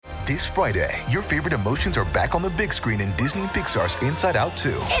This Friday, your favorite emotions are back on the big screen in Disney and Pixar's Inside Out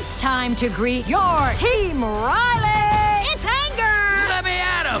 2. It's time to greet your Team Riley. It's anger. Let me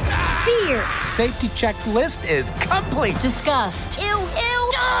at him. Fear. Safety checklist is complete. Disgust. Ew.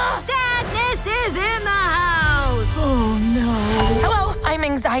 Sadness is in the house. Oh, no. Hello, I'm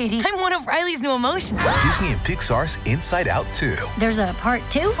anxiety. I'm one of Riley's new emotions. Disney and Pixar's Inside Out 2. There's a part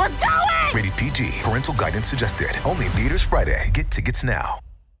 2? We're going! Rated PG. Parental guidance suggested. Only in theaters Friday. Get tickets now.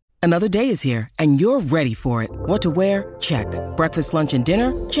 Another day is here, and you're ready for it. What to wear? Check. Breakfast, lunch, and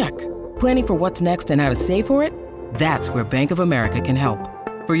dinner? Check. Planning for what's next and how to save for it? That's where Bank of America can help.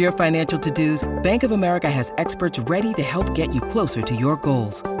 For your financial to-dos, Bank of America has experts ready to help get you closer to your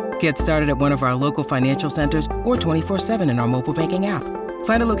goals. Get started at one of our local financial centers or 24/7 in our mobile banking app.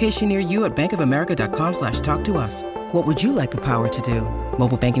 Find a location near you at bankofamerica.com/talktous. What would you like the power to do?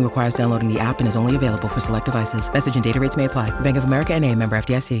 Mobile banking requires downloading the app and is only available for select devices. Message and data rates may apply. Bank of America N.A., member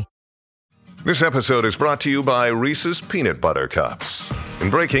FDIC. This episode is brought to you by Reese's Peanut Butter Cups. In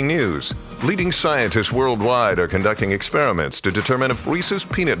breaking news, leading scientists worldwide are conducting experiments to determine if Reese's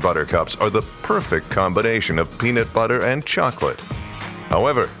Peanut Butter Cups are the perfect combination of peanut butter and chocolate.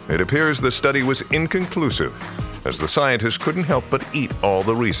 However, it appears the study was inconclusive, as the scientists couldn't help but eat all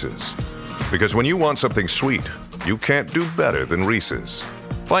the Reese's. Because when you want something sweet, you can't do better than Reese's.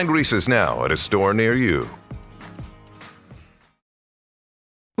 Find Reese's now at a store near you.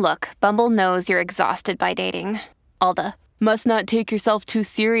 Look, Bumble knows you're exhausted by dating. All the, must not take yourself too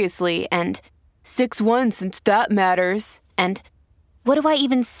seriously, and 6'1" since that matters, and what do I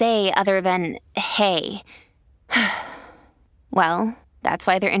even say other than, hey? Well, that's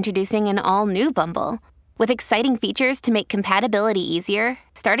why they're introducing an all-new Bumble, with exciting features to make compatibility easier,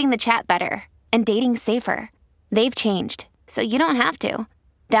 starting the chat better, and dating safer. They've changed, so you don't have to.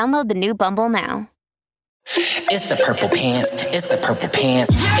 Download the new Bumble now. It's the Purple Pants, it's the Purple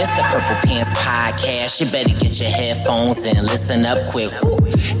Pants, it's the Purple Pants Podcast. You better get your headphones and listen up quick. Ooh.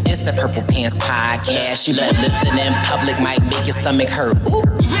 It's the Purple Pants Podcast. You better listen in public, might make your stomach hurt. Ooh.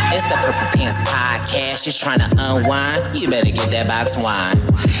 It's the Purple Pants Podcast. You're trying to unwind, you better get that box wine.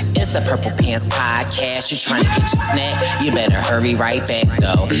 It's the Purple Pants Podcast. You're trying to get your snack, you better hurry right back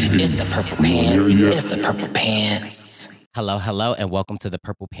though. It's the Purple Pants, it's the Purple Pants. Hello, and welcome to the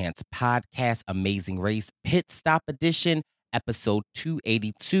Purple Pants Podcast, Amazing Race Pit Stop Edition, episode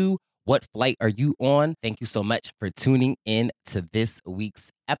 282. What flight are you on? Thank you so much for tuning in to this week's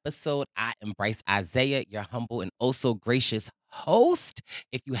episode. I am Bryce Isaiah, your humble and also gracious host.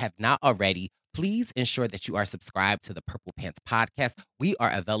 If you have not already, please ensure that you are subscribed to the Purple Pants Podcast. We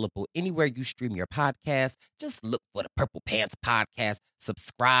are available anywhere you stream your podcast. Just look for the Purple Pants Podcast,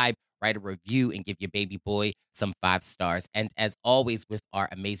 subscribe, write a review, and give your baby boy some 5 stars. And as always with our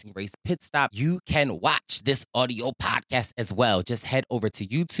Amazing Race Pit Stop, you can watch this audio podcast as well. Just head over to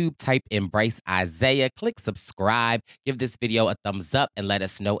YouTube, type in Bryce Isaiah, click subscribe, give this video a thumbs up, and let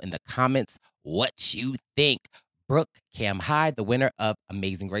us know in the comments what you think. Brooke Cam High, the winner of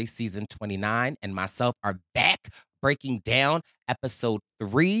Amazing Race Season 29, and myself are back breaking down episode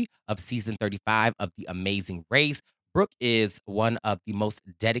 3 of Season 35 of The Amazing Race. Brooke is one of the most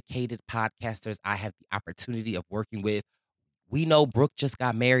dedicated podcasters I have the opportunity of working with. We know Brooke just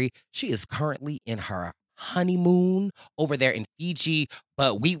got married. She is currently in her honeymoon over there in Fiji,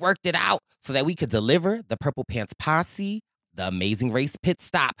 but we worked it out so that we could deliver the Purple Pants Posse, the Amazing Race Pit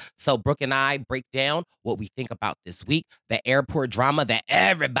Stop. So Brooke and I break down what we think about this week, the airport drama that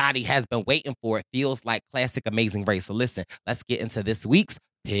everybody has been waiting for. It feels like classic Amazing Race. So listen, let's get into this week's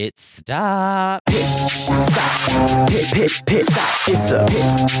Pit Stop. Pit stop. Pit stop. It's a pit stop. Pit stop.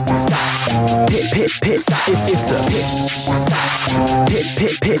 It's a pit stop.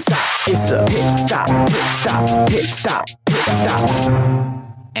 Pit stop. It's a pit stop. Pit stop.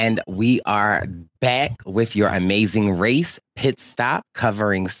 And we are back with your Amazing Race Pit Stop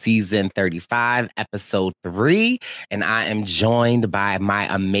covering season 35, episode 3. And I am joined by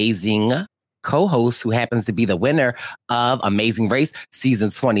my amazing co-host, who happens to be the winner of Amazing Race Season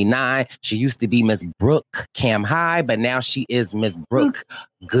 29. She used to be Miss Brooke Cam High, but now she is Miss Brooke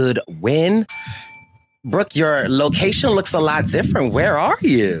Goodwin. Brooke, your location looks a lot different. Where are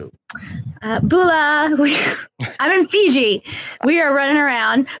you? Bula, I'm in Fiji. We are running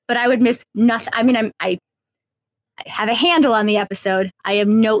around, but I would miss nothing. I mean, I have a handle on the episode. I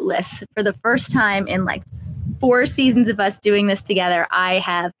am noteless for the first time in like 4 seasons of us doing this together. I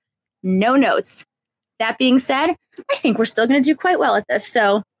have no notes. That being said, I think we're still going to do quite well at this.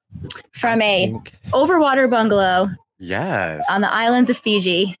 So from a overwater bungalow on the islands of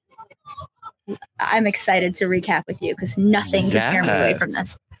Fiji, I'm excited to recap with you because nothing can tear me away from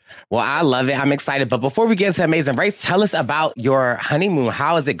this. Well, I love it. I'm excited. But before we get into Amazing Race, tell us about your honeymoon.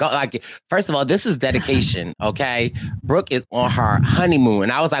 How is it going? Like, first of all, this is dedication, okay? Brooke is on her honeymoon.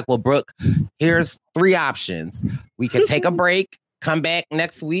 And I was like, well, Brooke, here's 3 options. We can take a break, come back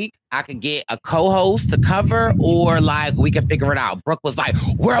next week. I could get a co-host to cover, or like we can figure it out. Brooke was like,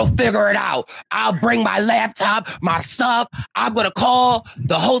 we'll figure it out. I'll bring my laptop, my stuff. I'm going to call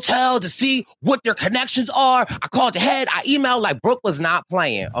the hotel to see what their connections are. I called the head. I emailed. Like, Brooke was not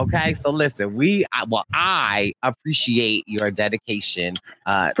playing. Okay. So listen, I appreciate your dedication.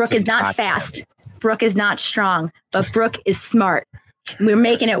 Brooke is not fast. Brooke is not strong, but Brooke is smart. We're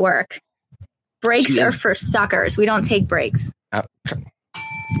making it work. Breaks are for suckers. We don't take breaks.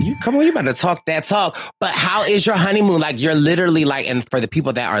 You better talk that talk. But how is your honeymoon? Like, you're literally like, and for the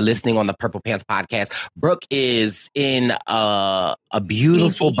people that are listening on the Purple Pants podcast, Brooke is in a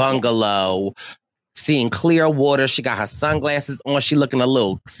beautiful bungalow, seeing clear water. She got her sunglasses on. She looking a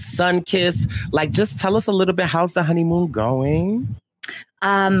little sun-kissed. Like, just tell us a little bit, how's the honeymoon going?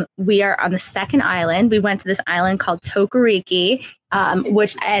 We are on the second island. We went to this island called Tokariki,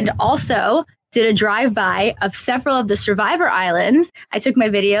 and also did a drive-by of several of the Survivor Islands. I took my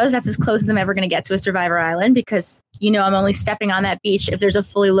videos. That's as close as I'm ever going to get to a Survivor Island, because, I'm only stepping on that beach if there's a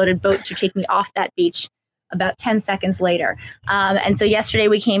fully loaded boat to take me off that beach about 10 seconds later. And so yesterday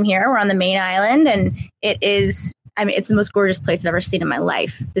we came here. We're on the main island, and it's the most gorgeous place I've ever seen in my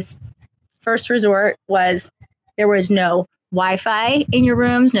life. This first resort there was no Wi-Fi in your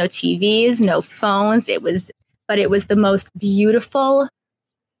rooms, no TVs, no phones. It was the most beautiful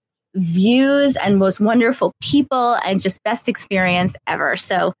views and most wonderful people and just best experience ever.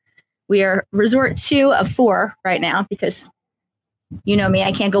 So we are resort 2 of 4 right now, because you know me,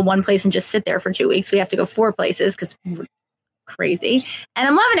 I can't go one place and just sit there for 2 weeks. We have to go 4 places because we're crazy. And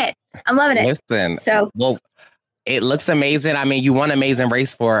I'm loving it. Listen, so it looks amazing. I mean, you won Amazing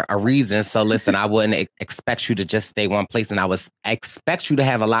Race for a reason. So listen, I wouldn't expect you to just stay one place. And I would expect you to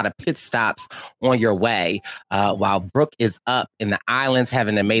have a lot of pit stops on your way. While Brooke is up in the islands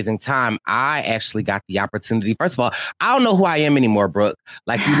having an amazing time, I actually got the opportunity. First of all, I don't know who I am anymore, Brooke.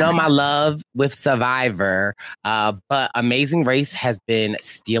 Like, my love with Survivor. But Amazing Race has been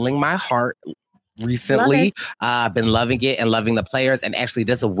stealing my heart recently. I've been loving it and loving the players. And actually,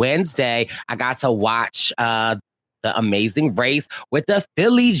 this Wednesday, I got to watch the Amazing Race with the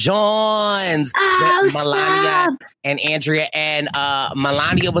Philly Johns. Melania and Andrea. And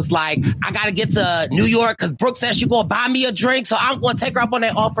Melania was like, I got to get to New York because Brooke said she's going to buy me a drink. So I'm going to take her up on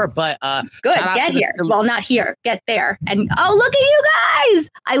that offer. But good, get here. Well, not here. Get there. And look at you guys.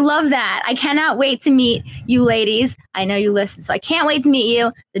 I love that. I cannot wait to meet you ladies. I know you listen, so I can't wait to meet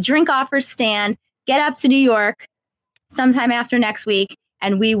you. The drink offers stand. Get up to New York sometime after next week,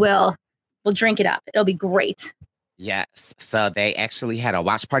 and we'll drink it up. It'll be great. Yes. So they actually had a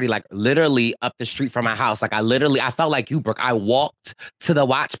watch party, like literally up the street from my house. Like I felt like you, Brooke. I walked to the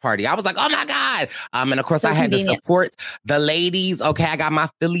watch party. I was like, oh my God. And of course I had to support the ladies. Okay. I got my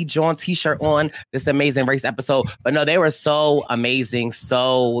Philly John t-shirt on this Amazing Race episode, but no, they were so amazing.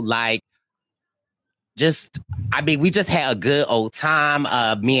 So we just had a good old time.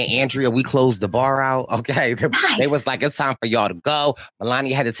 Me and Andrea, we closed the bar out. Okay. Nice. They was like, it's time for y'all to go.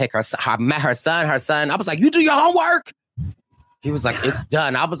 Melania had to take I met her son. I was like, you do your homework? He was like, it's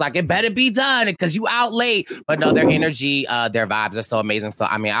done. I was like, it better be done because you out late. But no, their energy, their vibes are so amazing. So,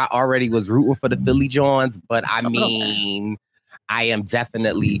 I already was rooting for the Philly Johns, but I am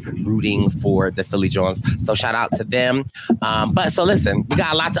definitely rooting for the Philly Johns. So shout out to them. But so listen, we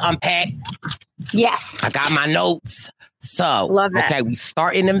got a lot to unpack. Yes. I got my notes. So, love that. Okay, we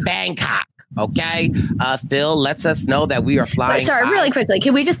starting in Bangkok. Okay. Phil lets us know that we are flying. Really quickly,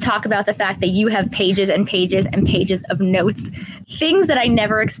 can we just talk about the fact that you have pages and pages and pages of notes, things that I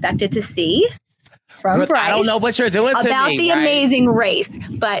never expected to see from Bryce. I don't know what you're doing to me, about the Amazing Race.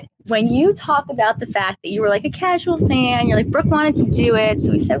 But when you talk about the fact that you were like a casual fan, you're like, Brooke wanted to do it,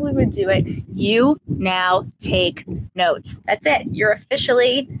 so we said we would do it. You now take notes. That's it. You're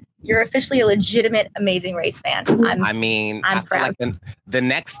officially a legitimate Amazing Race fan. I'm proud. Like the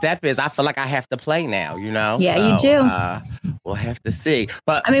next step is I feel like I have to play now, Yeah, so, you do. We'll have to see.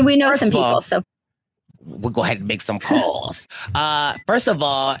 But we know some people, so we'll go ahead and make some calls. First of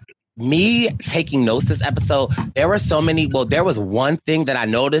all, me taking notes this episode, there were so many. Well, there was one thing that I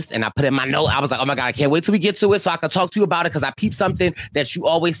noticed and I put in my note. I was like, oh my God, I can't wait till we get to it so I can talk to you about it because I peeped something that you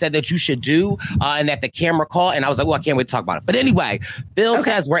always said that you should do and that the camera called. And I was like, well, I can't wait to talk about it. But anyway, Phil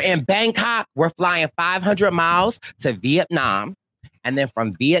says we're in Bangkok. We're flying 500 miles to Vietnam. And then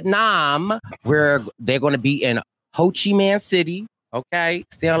from Vietnam, they're going to be in Ho Chi Minh City. Okay,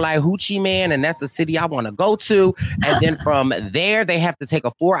 sound like Hoochie Man, and that's the city I want to go to. And then from there, they have to take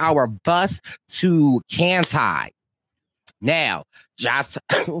a 4-hour bus to Cantai. Now,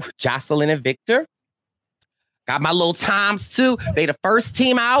 Jocelyn and Victor got my little times too. They the first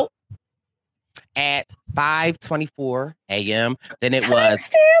team out at 5:24 a.m. Then it was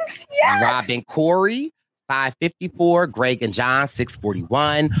Rob and Corey, 5:54, Greg and John,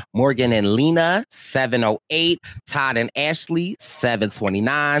 6:41, Morgan and Lena, 7:08, Todd and Ashley,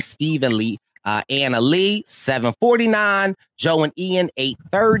 7:29, Steve and Lee, Anna Lee, 7:49, Joe and Ian,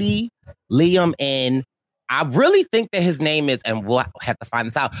 8:30, Liam and I really think that his name is, and we'll have to find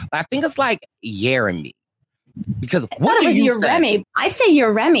this out, but I think it's like Jeremy. Because what was your Remy? I say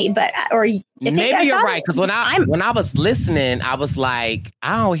your Remy, but maybe you're right. Because when I was listening, I was like,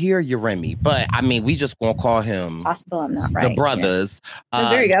 I don't hear your Remy, but I mean, we just gonna call him. Possible, I'm not right. The brothers. Yeah.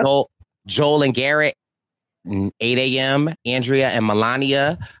 There you go. Joel and Garrett, 8 a.m. Andrea and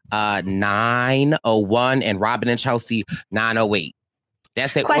Melania, 9:01, and Robin and Chelsea, 9:08.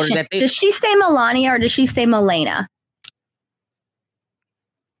 That's the question. Order that does she say Melania or does she say Melena?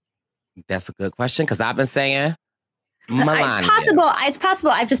 That's a good question because I've been saying Melania. It's possible.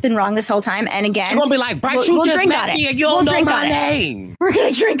 I've just been wrong this whole time. And again, she's gonna be like, Bryce, you just met me and you don't know my name. We're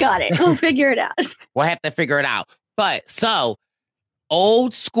gonna drink on it. We'll figure it out. We'll have to figure it out. But so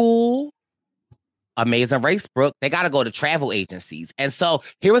old school, Amazing Race, Brooke, they got to go to travel agencies. And so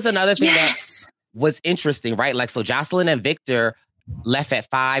here was another thing that was interesting, right? Like, so Jocelyn and Victor left at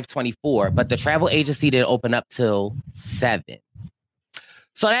 5:24, but the travel agency didn't open up till 7.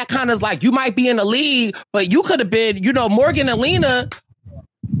 So that kind of is like, you might be in the league, but you could have been, Morgan and Lena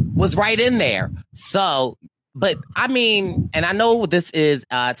was right in there. So, but I mean, and I know this is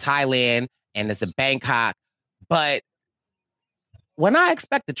Thailand and it's in Bangkok, but when I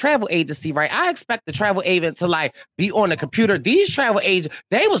expect the travel agency, right, I expect the travel agent to like be on the computer. These travel agents,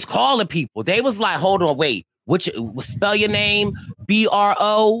 they was calling people. They was like, hold on, wait. Spell your name,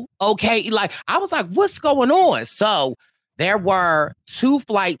 BRO, okay? Like, I was like, what's going on? So there were 2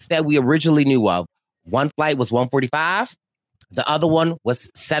 flights that we originally knew of. One flight was 1:45. The other one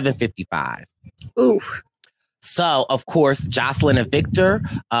was 7:55. Oof. So, of course, Jocelyn and Victor,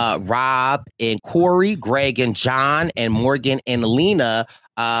 Rob and Corey, Greg and John, and Morgan and Lena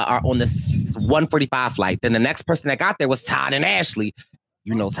are on this 1:45 flight. Then the next person that got there was Todd and Ashley.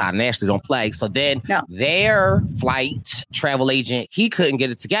 Todd and Ashley don't play. So then their flight travel agent, he couldn't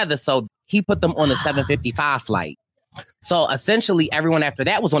get it together. So he put them on the 7:55 flight. So essentially everyone after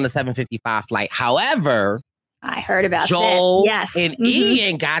that was on the 7:55 flight. However, I heard about Joel this. Yes. And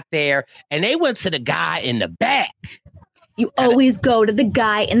Ian got there and they went to the guy in the back. You always go to the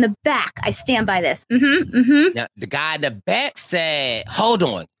guy in the back. I stand by this. Now, the guy in the back said, hold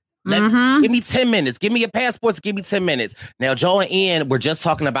on. Give me 10 minutes. Give me your passports. Give me 10 minutes. Now, Joel and Ian were just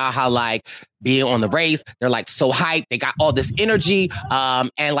talking about how, like, being on the race, they're like so hyped. They got all this energy,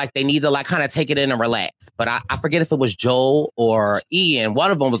 and like they need to like kind of take it in and relax. But I forget if it was Joel or Ian.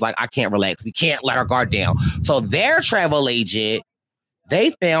 One of them was like, I can't relax. We can't let our guard down. So their travel agent,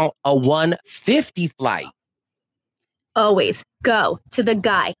 they found a 1:50 flight. Always go to the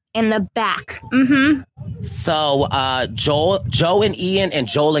guy in the back. So Joe and Ian and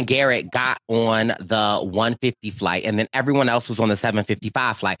Joel and Garrett got on the 1:50 flight, and then everyone else was on the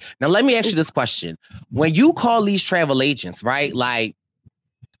 7:55 flight. Now, let me ask you this question. When you call these travel agents, right? Like,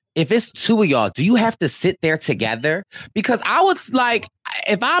 if it's 2 of y'all, do you have to sit there together? Because I was like,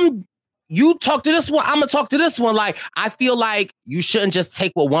 if you talk to this one, I'm going to talk to this one. Like, I feel like you shouldn't just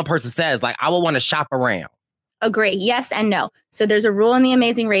take what one person says. Like, I would want to shop around. Agree. Yes and no. So there's a rule in the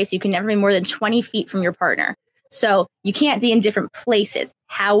Amazing Race. You can never be more than 20 feet from your partner. So you can't be in different places.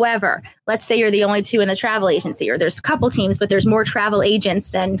 However, let's say you're the only 2 in the travel agency, or there's a couple teams, but there's more travel agents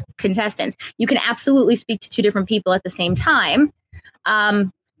than contestants. You can absolutely speak to 2 different people at the same time.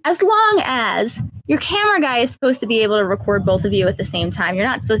 As long as your camera guy is supposed to be able to record both of you at the same time. You're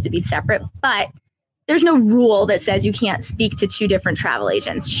not supposed to be separate, but there's no rule that says you can't speak to 2 different travel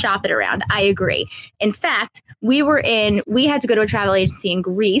agents. Shop it around. I agree. In fact, we had to go to a travel agency in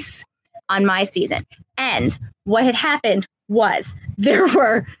Greece on my season. And what had happened was there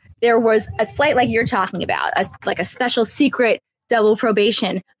was a flight like you're talking about, like a special secret double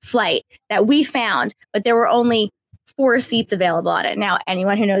probation flight that we found, but there were only 4 seats available on it. Now,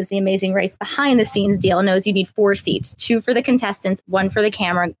 anyone who knows the Amazing Race behind the scenes deal knows you need 4 seats, 2 for the contestants, 1 for the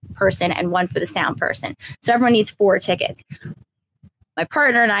camera person, and 1 for the sound person. So everyone needs 4 tickets. my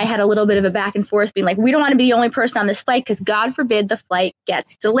partner and I had a little bit of a back and forth being like, we don't want to be the only person on this flight because God forbid the flight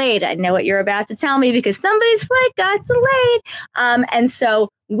gets delayed. I know what you're about to tell me because somebody's flight got delayed. And so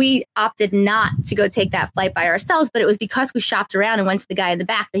we opted not to go take that flight by ourselves, but it was because we shopped around and went to the guy in the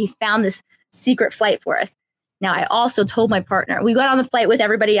back that he found this secret flight for us. Now, I also told my partner, we got on the flight with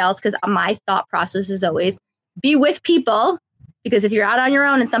everybody else because my thought process is always be with people, because if you're out on your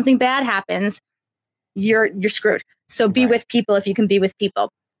own and something bad happens, you're screwed. So be with people if you can be with people.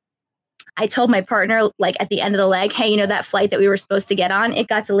 I told my partner, like at the end of the leg, hey, that flight that we were supposed to get on, it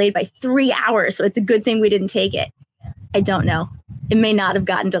got delayed by 3 hours. So it's a good thing we didn't take it. I don't know. It may not have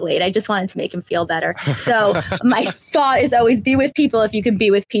gotten delayed. I just wanted to make him feel better. So my thought is always be with people if you can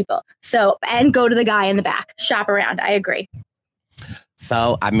be with people. So, and go to the guy in the back, shop around. I agree.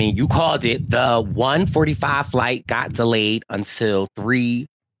 So, I mean, you called it. The 1:45 flight got delayed until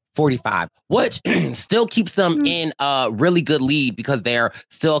 3:45, which still keeps them in a really good lead because they're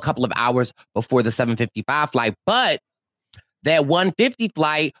still a couple of hours before the 7:55 flight. But that 1:50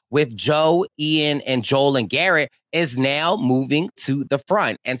 flight with Joe, Ian, and Joel and Garrett is now moving to the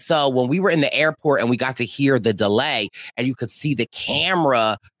front. And so when we were in the airport and we got to hear the delay and you could see the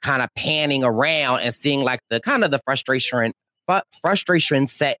camera kind of panning around and seeing like the kind of the frustration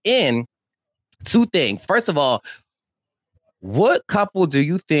set in, two things. First of all, what couple do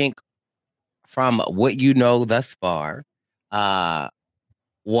you think, from what you know thus far,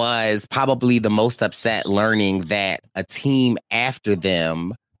 was probably the most upset learning that a team after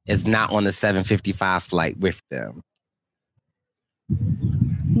them is not on the 7:55 flight with them?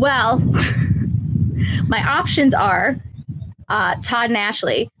 Well, my options are Todd and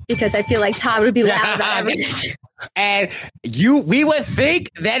Ashley, because I feel like Todd would be loud about everything. And we would think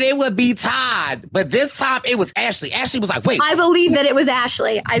that it would be Todd, but this time it was Ashley. Ashley was like, wait. I believe that it was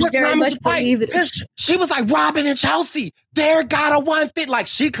Ashley. I very much believe it. She was like, Robin and Chelsea, they got a 150. Like,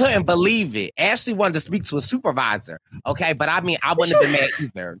 she couldn't believe it. Ashley wanted to speak to a supervisor. Okay, but I mean, I wouldn't have been mad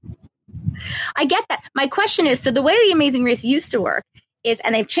either. I get that. My question is, so the way the Amazing Race used to work is,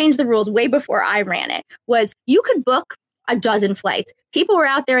 and they've changed the rules way before I ran it, was you could book a dozen flights. People were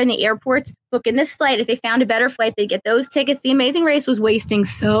out there in the airports booking this flight. If they found a better flight, they'd get those tickets. The Amazing Race was wasting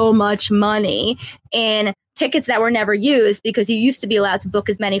so much money in tickets that were never used because you used to be allowed to book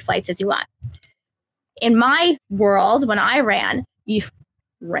as many flights as you want. In my world, when I ran,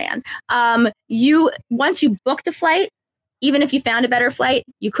 once you booked a flight, even if you found a better flight,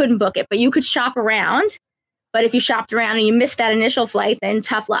 you couldn't book it, but you could shop around. But if you shopped around and you missed that initial flight, then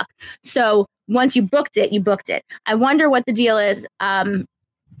tough luck. So once you booked it, you booked it. I wonder what the deal is.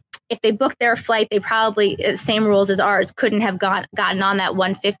 If they booked their flight, they probably, same rules as ours, couldn't have gotten on that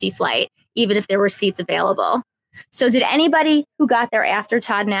 150 flight, even if there were seats available. So did anybody who got there after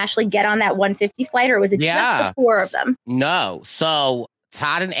Todd and Ashley get on that 150 flight, or was it just the four of them? No. So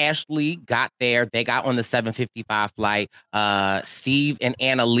Todd and Ashley got there. They got on the 7:55 flight. Steve and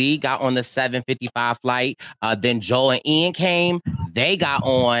Anna Lee got on the 7:55 flight. Then Joel and Ian came. They got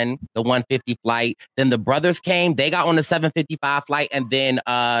on the 150 flight. Then the brothers came. They got on the 7:55 flight. And then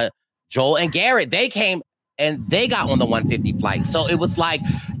Joel and Garrett, they came and they got on the 150 flight. So it was like,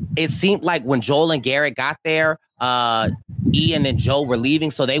 it seemed like when Joel and Garrett got there, Ian and Joe were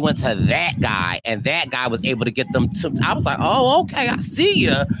leaving, so they went to that guy, and that guy was able to get them to. I was like, oh, okay, I see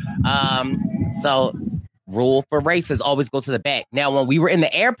you. So rule for races, always go to the back. Now, when we were in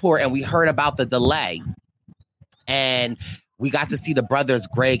the airport and we heard about the delay, and we got to see the brothers,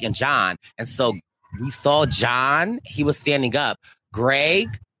 Greg and John, and so we saw John, he was standing up.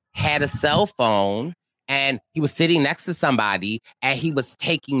 Greg had a cell phone, and he was sitting next to somebody and he was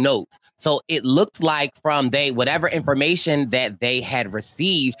taking notes. So it looked like from whatever information that they had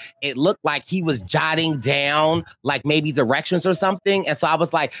received, it looked like he was jotting down like maybe directions or something. And so I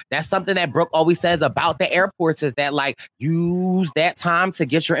was like, that's something that Brooke always says about the airports, is that like, use that time to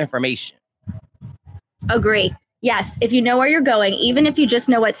get your information. Agree. Yes. If you know where you're going, even if you just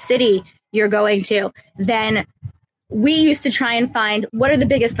know what city you're going to, then we used to try and find what are the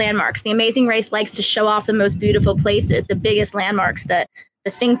biggest landmarks. The Amazing Race likes to show off the most beautiful places, the biggest landmarks, the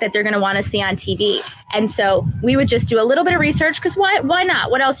things that they're going to want to see on TV. And so we would just do a little bit of research, because why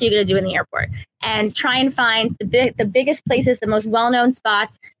not? What else are you going to do in the airport? And try and find the biggest places, the most well-known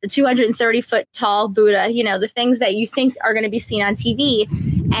spots, the 230-foot tall Buddha, the things that you think are going to be seen on TV,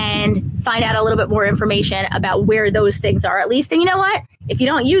 and find out a little bit more information about where those things are at least. And you know what? If you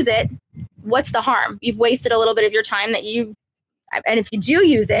don't use it, what's the harm? You've wasted a little bit of your time and if you do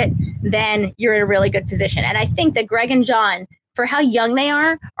use it, then you're in a really good position. And I think that Greg and John, for how young they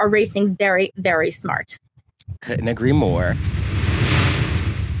are racing very, very smart. Couldn't agree more.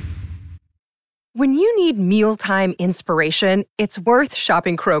 When you need mealtime inspiration, it's worth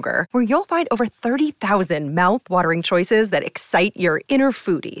shopping Kroger, where you'll find over 30,000 mouth-watering choices that excite your inner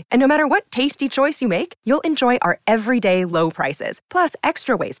foodie. And no matter what tasty choice you make, you'll enjoy our everyday low prices, plus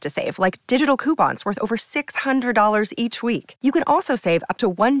extra ways to save, like digital coupons worth over $600 each week. You can also save up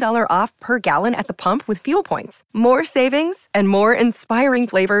to $1 off per gallon at the pump with fuel points. More savings and more inspiring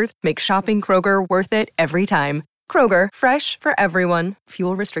flavors make shopping Kroger worth it every time. Kroger, fresh for everyone.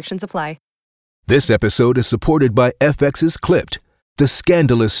 Fuel restrictions apply. This episode is supported by FX's Clipped, the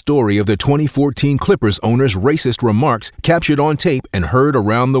scandalous story of the 2014 Clippers owner's racist remarks captured on tape and heard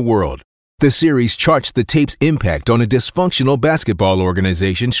around the world. The series charts the tape's impact on a dysfunctional basketball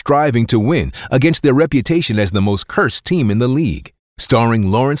organization striving to win against their reputation as the most cursed team in the league.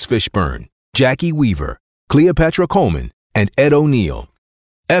 Starring Lawrence Fishburne, Jackie Weaver, Cleopatra Coleman, and Ed O'Neill.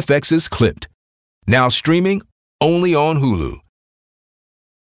 FX's Clipped. Now streaming only on Hulu.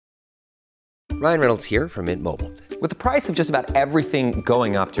 Ryan Reynolds here from Mint Mobile. With the price of just about everything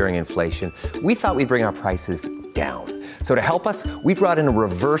going up during inflation, we thought we'd bring our prices down. So to help us, we brought in a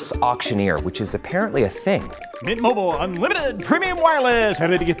reverse auctioneer, which is apparently a thing. Mint Mobile Unlimited Premium Wireless. How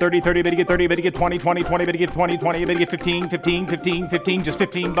to get 30, 30, bit to get 30, bit to get 20, 20, 20, bit to get 20, 20, bit to get 15, 15, 15, 15, just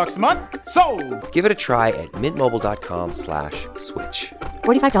 $15 a month? Sold! Give it a try at mintmobile.com/switch.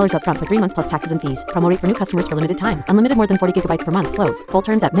 $45 up front for 3 months plus taxes and fees. Promo rate for new customers for limited time. Unlimited more than 40 gigabytes per month. Slows full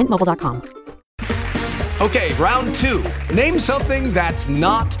terms at mintmobile.com. Okay, round two. Name something that's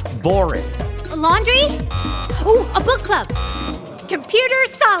not boring. A laundry? Ooh, a book club. Computer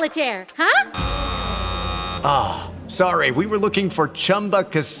solitaire, huh? Ah, sorry, we were looking for Chumba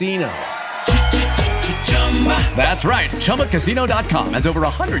Casino. That's right, ChumbaCasino.com has over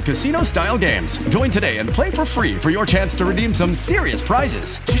 100 casino-style games. Join today and play for free for your chance to redeem some serious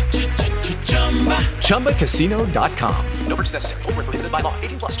prizes. ChumbaCasino.com. No purchase necessary. Void where prohibited by law.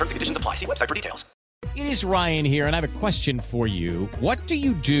 18 plus. Terms and conditions apply. See website for details. It is Ryan here, and I have a question for you. What do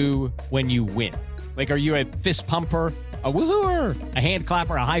you do when you win? Like, are you a fist pumper, a woohooer, a hand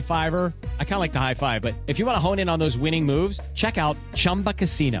clapper, a high fiver? I kind of like the high five, but if you want to hone in on those winning moves, check out Chumba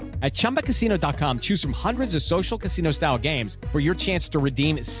Casino. At ChumbaCasino.com, choose from hundreds of social casino-style games for your chance to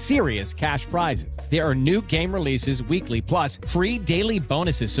redeem serious cash prizes. There are new game releases weekly, plus free daily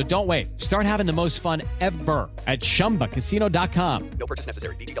bonuses, so don't wait. Start having the most fun ever at ChumbaCasino.com. No purchase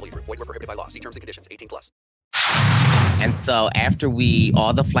necessary. VGW. Void where prohibited by law. See terms and conditions. 18 plus. And so after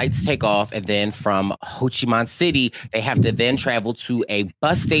all the flights take off, and then from Ho Chi Minh City, they have to then travel to a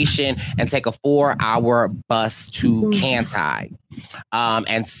bus station and take a 4-hour bus to Kantai.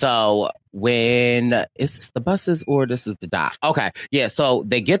 And so when is this the buses or this is the dock? Okay. Yeah. So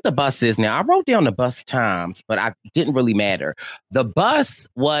they get the buses. Now I wrote down the bus times, but it didn't really matter. The bus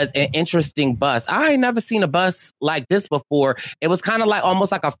was an interesting bus. I ain't never seen a bus like this before. It was kind of like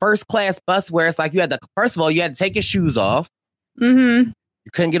almost like a first class bus where it's like first of all, you had to take your shoes off. Mm-hmm.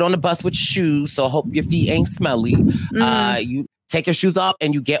 You couldn't get on the bus with your shoes. So hope your feet ain't smelly. You take your shoes off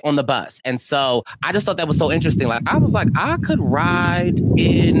and you get on the bus. And so I just thought that was so interesting. Like, I was like, I could ride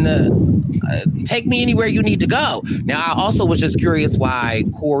in, take me anywhere you need to go. Now, I also was just curious why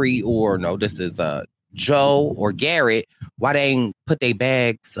Corey Joe or Garrett, why they ain't put their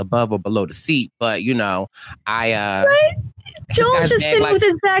bags above or below the seat. But, Right? Joel's just sitting with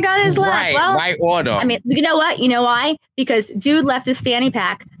his bag on his lap. Right order. I mean, you know what? You know why? Because dude left his fanny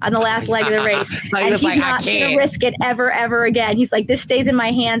pack on the last leg of the race. And he's not going to risk it ever again. He's like, this stays in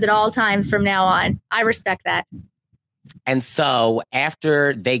my hands at all times from now on. I respect that. And so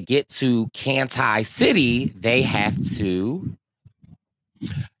after they get to Kantai City, they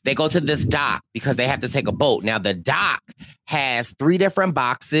go to this dock because they have to take a boat. Now, the dock has 3 different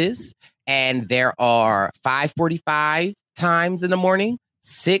boxes, and there are 5:45 times in the morning,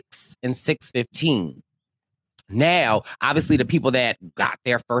 6 and 6:15. Now, obviously, the people that got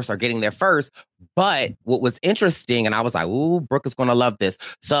there first are getting there first. But what was interesting, and I was like, ooh, Brooke is going to love this.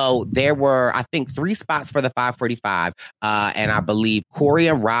 So there were, I think, 3 spots for the 5:45. And I believe Corey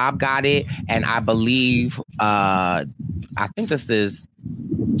and Rob got it. And I believe, I think this is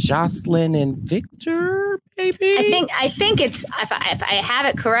Jocelyn and Victor, maybe? I think it's, if I have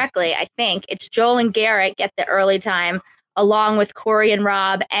it correctly, I think it's Joel and Garrett get the early time, along with Corey and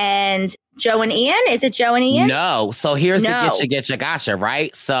Rob and Joe and Ian. Is it Joe and Ian? No. So here's the getcha gotcha,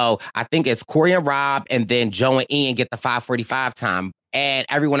 right? So I think it's Corey and Rob, and then Joe and Ian get the 5:45 time, and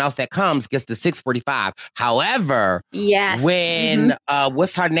everyone else that comes gets the 6:45. However, when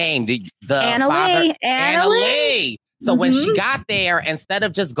what's her name? The Anna Lee. So when she got there, instead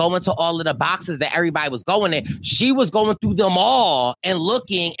of just going to all of the boxes that everybody was going in, she was going through them all and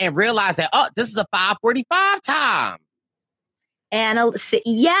looking and realized that, this is a 5:45 time.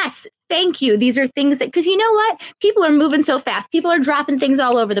 Yes, thank you. These are things that, because you know what? People are moving so fast. People are dropping things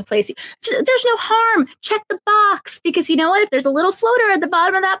all over the place. There's no harm. Check the box, because you know what? If there's a little floater at the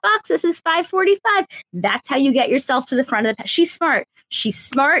bottom of that box, this is 545. That's how you get yourself to the front of the. She's smart. She's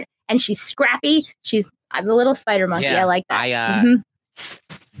smart and she's scrappy. I'm the little spider monkey. Yeah, I like that.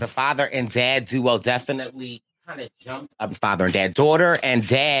 The father and dad duo definitely kind of jumped up. Father and dad, daughter and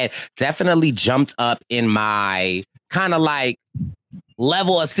dad definitely jumped up in my kind of like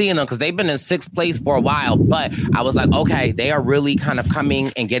level of seeing them, because they've been in sixth place for a while. But I was like, okay, they are really kind of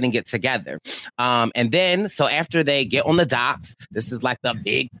coming and getting it together. And then, so after they get on the docks, this is like the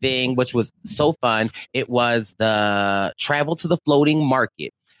big thing, which was so fun. It was the travel to the floating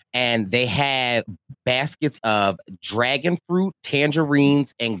market. And they had baskets of dragon fruit,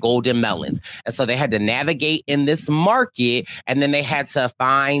 tangerines, and golden melons. And so they had to navigate in this market, and then they had to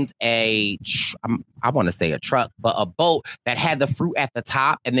find I want to say a truck, but a boat that had the fruit at the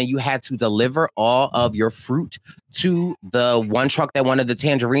top. And then you had to deliver all of your fruit to the one truck that wanted the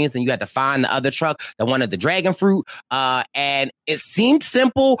tangerines, and you had to find the other truck that wanted the dragon fruit. And it seemed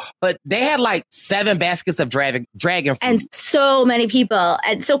simple, but they had like 7 baskets of dragon fruit. And so many people.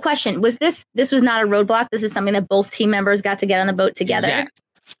 And so question, was this was not a roadblock? This is something that both team members got to get on the boat together? Yes.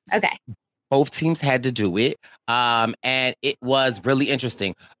 Okay. Both teams had to do it. And it was really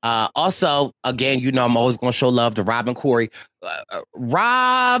interesting. Also, again, you know, I'm always going to show love to Rob and Corey.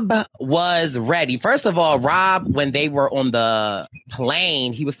 Rob was ready. First of all, Rob, when they were on the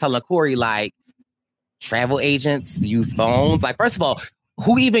plane, he was telling Corey, like, travel agents use phones. Like, first of all,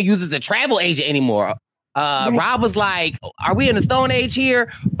 who even uses a travel agent anymore? Rob was like, are we in the Stone Age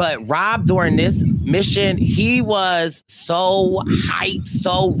here? But Rob, during this mission, he was so hyped,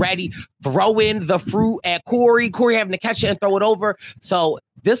 so ready, throwing the fruit at Corey having to catch it and throw it over. So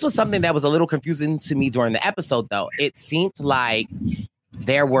this was something that was a little confusing to me during the episode, though. It seemed like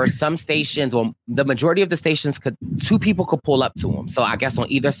there were some stations, well, the majority of the stations 2 people could pull up to them. So I guess on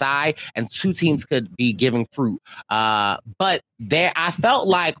either side, and 2 teams could be giving fruit. But there, I felt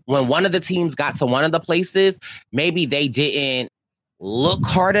like when one of the teams got to one of the places, maybe they didn't look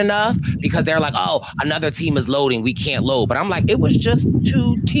hard enough, because they're like, oh, another team is loading, we can't load. But I'm like, it was just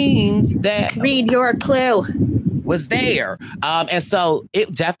 2 teams that read your clue was there. And so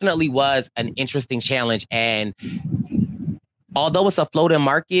it definitely was an interesting challenge. And although it's a floating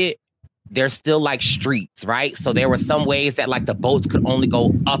market, there's still like streets, right? So there were some ways that like the boats could only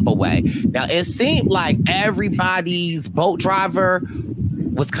go up a way. Now, it seemed like everybody's boat driver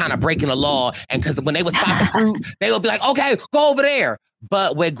was kind of breaking the law. And because when they would spot the fruit, they would be like, okay, go over there.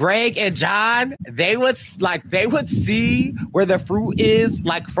 But with Greg and John, they would see where the fruit is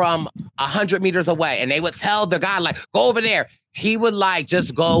like from 100 meters away. And they would tell the guy, like, go over there. He would like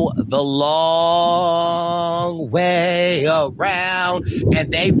just go the long way around,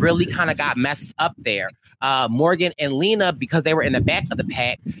 and they really kind of got messed up there. Morgan and Lena, because they were in the back of the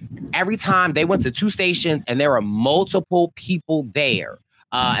pack, every time they went to 2 stations and there were multiple people there,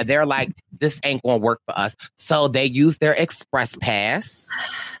 and they're like, this ain't gonna work for us. So they used their express pass,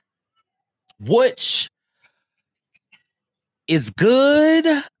 which is good,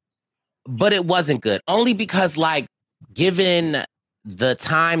 but it wasn't good. Only because, like, given the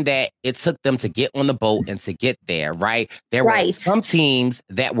time that it took them to get on the boat and to get there, right? There were some teams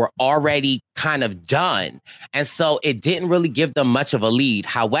that were already kind of done. And so it didn't really give them much of a lead.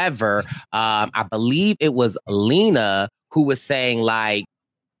 However, I believe it was Lena who was saying, like,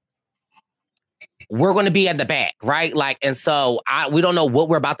 we're going to be at the back, right? Like, and so we don't know what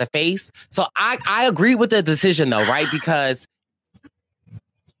we're about to face. So I agree with the decision, though, right? Because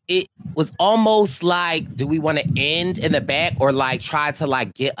it was almost like, do we want to end in the back or like try to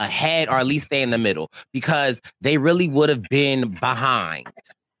like get ahead or at least stay in the middle? Because they really would have been behind.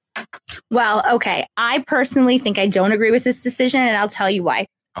 Well, okay. I personally think I don't agree with this decision, and I'll tell you why.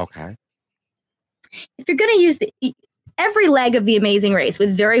 Okay. If you're going to use every leg of the Amazing Race,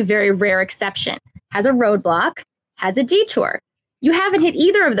 with very, very rare exception, has a roadblock, has a detour. You haven't hit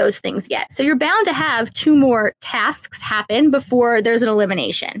either of those things yet. So you're bound to have 2 more tasks happen before there's an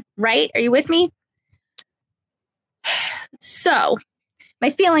elimination, right? Are you with me? So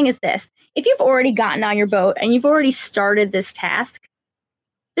my feeling is this. If you've already gotten on your boat and you've already started this task,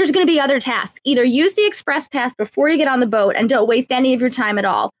 there's going to be other tasks. Either use the express pass before you get on the boat and don't waste any of your time at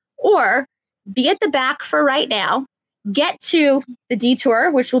all, or be at the back for right now, get to the detour,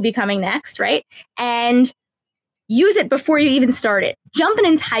 which will be coming next, right? And use it before you even start it. Jump an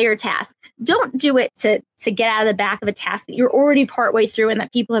entire task. Don't do it to get out of the back of a task that you're already partway through and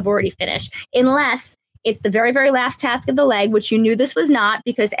that people have already finished, unless it's the very, very last task of the leg, which you knew this was not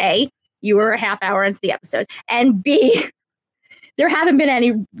because A, you were a half hour into the episode, and B, there haven't been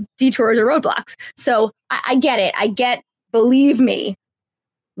any detours or roadblocks. So I get it. Believe me,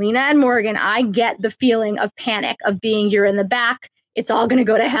 Lena and Morgan, I get the feeling of panic of being you're in the back. It's all going to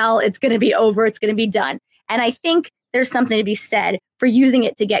go to hell. It's going to be over. It's going to be done. And I think there's something to be said for using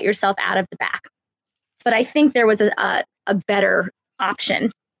it to get yourself out of the back. But I think there was a better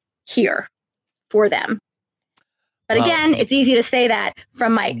option here for them. But again, it's easy to say that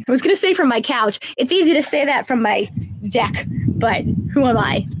from my couch. It's easy to say that from my deck, but who am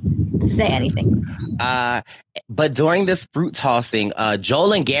I to say anything? But during this fruit tossing,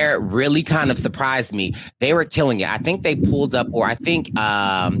 Joel and Garrett really kind of surprised me. They were killing it. I think they pulled up, or I think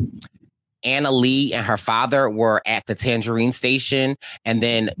Anna Lee and her father were at the Tangerine station, and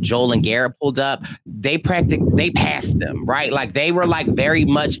then Joel and Garrett pulled up. They passed them, right? Like they were like very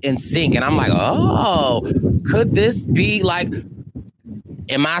much in sync. And I'm like, oh, could this be like,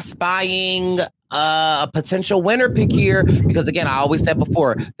 am I spying a potential winner pick here? Because again, I always said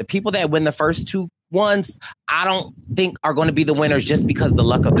before, the people that win the first two ones, I don't think are going to be the winners just because the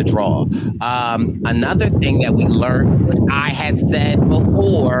luck of the draw. Another thing that we learned, which I had said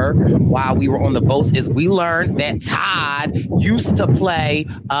before while we were on the boats, is we learned that Todd used to play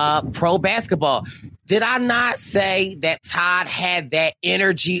pro basketball. Did I not say that Todd had that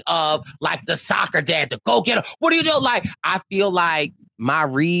energy of like the soccer dad, the go getter? What do you do? Like, I feel like my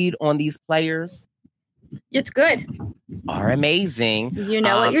read on these players, it's good, are amazing. You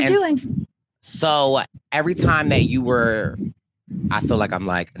know what you're doing. So every time that you were, I feel like I'm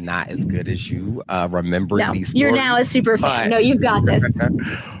like not as good as you remembering these stories. You're now a super fan. No, you've got this.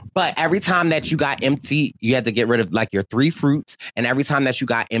 But every time that you got empty, you had to get rid of like your 3 fruits. And every time that you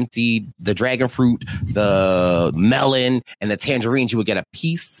got emptied, the dragon fruit, the melon, and the tangerines, you would get a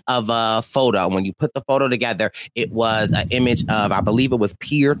piece of a photo. When you put the photo together, it was an image of, I believe it was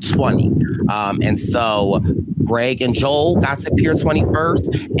Pier 20. And so Greg and Joel got to Pier 20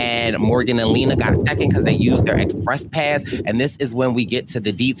 first, and Morgan and Lena got a second because they used their express pass. And this is when we get to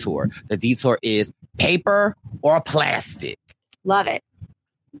the detour. The detour is paper or plastic. Love it.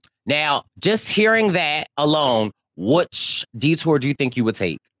 Now, just hearing that alone, which detour do you think you would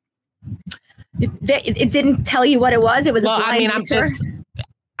take? It didn't tell you what it was. It was a blind detour.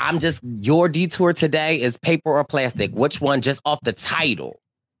 I'm just, your detour today is paper or plastic. Which one, just off the title?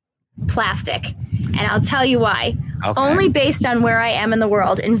 Plastic. And I'll tell you why. Okay. Only based on where I am in the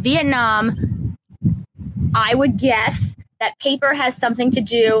world. In Vietnam, I would guess that paper has something to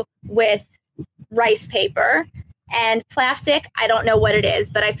do with rice paper. And plastic, I don't know what it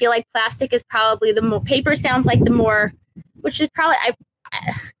is, but I feel like plastic is probably the more, paper sounds like the more, which is probably,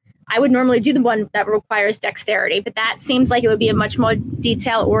 I would normally do the one that requires dexterity, but that seems like it would be a much more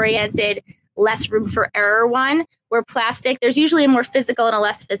detail-oriented, less room for error one, where plastic, there's usually a more physical and a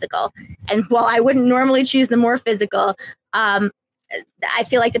less physical. And while I wouldn't normally choose the more physical, I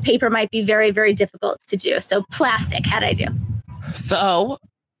feel like the paper might be very, very difficult to do. So plastic, how'd I do? So,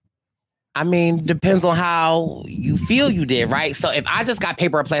 I mean, depends on how you feel you did, right? So if I just got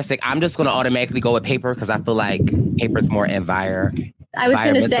paper or plastic, I'm just going to automatically go with paper because I feel like paper is more I was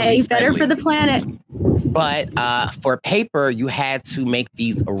going to say better for the planet. But for paper, you had to make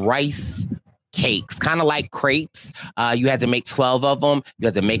these rice cakes, kind of like crepes. You had to make 12 of them. You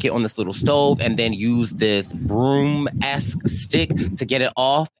had to make it on this little stove and then use this broom-esque stick to get it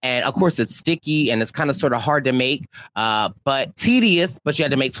off. And of course, it's sticky and it's kind of sort of hard to make, but tedious. But you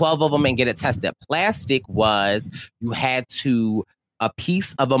had to make 12 of them and get it tested. Plastic was, you had to, a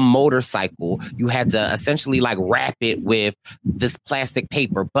piece of a motorcycle, you had to essentially like wrap it with this plastic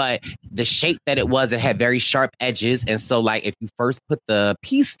paper, but the shape that it was, it had very sharp edges. And so like if you first put the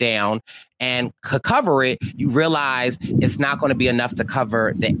piece down and could cover it, you realize it's not going to be enough to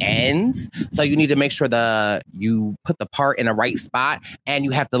cover the ends. So you need to make sure you put the part in the right spot, and you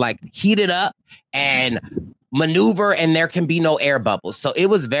have to like heat it up and maneuver, and there can be no air bubbles. So it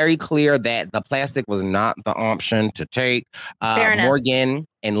was very clear that the plastic was not the option to take. Morgan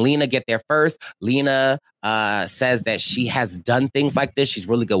and Lena get there first. Lena says that she has done things like this. She's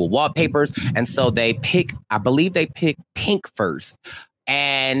really good with wallpapers. And so they pick, I believe they pick pink first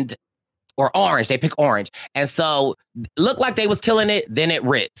or orange. They pick orange. And so looked like they was killing it. Then it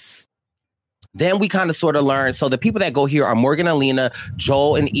rips. Then we kind of sort of learn. So the people that go here are Morgan and Lena,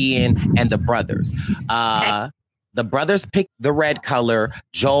 Joel and Ian, and the brothers. The brothers pick the red color.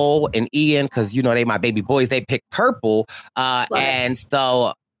 Joel and Ian, because, you know, they my baby boys, they pick purple. And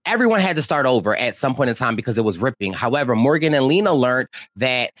so everyone had to start over at some point in time because it was ripping. However, Morgan and Lena learned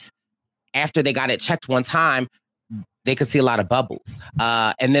that after they got it checked one time, they could see a lot of bubbles.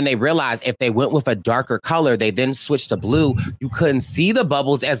 And then they realized if they went with a darker color, they then switched to blue, you couldn't see the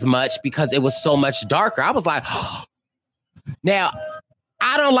bubbles as much because it was so much darker. I was like, oh. Now,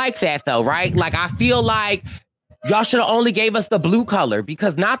 I don't like that though, right? Like, I feel like y'all should have only gave us the blue color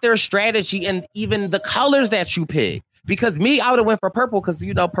because not their strategy and even the colors that you pick. Because I would have went for purple because,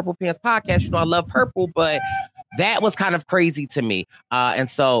 Purple Pants Podcast, I love purple, but that was kind of crazy to me. And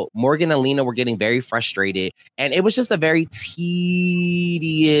so Morgan and Lena were getting very frustrated. And it was just a very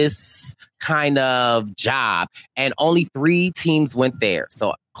tedious kind of job. And only 3 teams went there.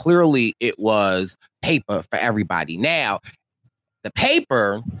 So clearly it was paper for everybody. Now, the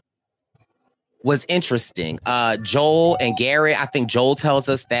paper was interesting. Joel and Garrett, I think Joel tells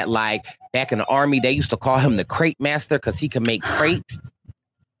us that like back in the Army, they used to call him the crate master because he could make crepes.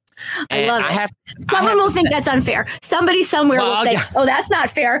 I love it. Someone will think that's unfair. Somebody somewhere will say, oh, that's not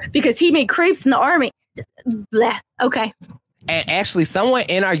fair because he made crepes in the Army. Blech. Okay. And actually, someone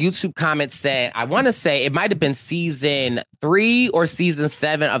in our YouTube comments said, I want to say it might have been season 3 or season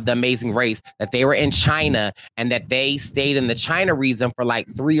 7 of The Amazing Race, that they were in China and that they stayed in the China region for like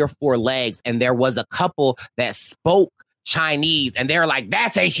 3 or 4 legs. And there was a couple that spoke Chinese and they're like,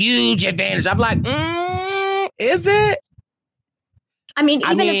 that's a huge advantage. I'm like, is it? I mean,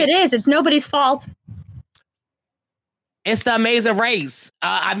 if it is, it's nobody's fault. It's The Amazing Race.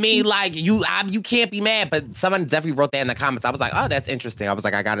 Like you can't be mad, but someone definitely wrote that in the comments. I was like, oh, that's interesting. I was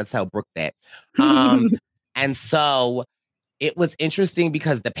like, I got to tell Brooke that. And so it was interesting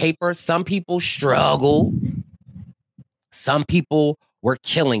because the paper, some people struggle. Some people were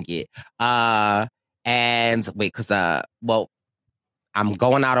killing it. I'm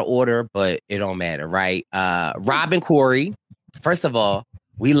going out of order, but it don't matter, right? Rob and Corey. First of all,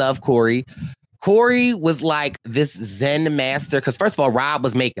 we love Corey. Corey was like this Zen master because first of all, Rob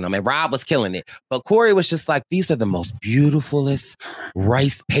was making them and Rob was killing it. But Corey was just like, these are the most beautifulest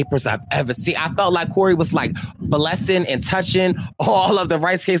rice papers I've ever seen. I felt like Corey was like blessing and touching all of the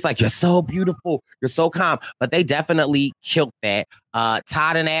rice cakes. Like, you're so beautiful. You're so calm. But they definitely killed that.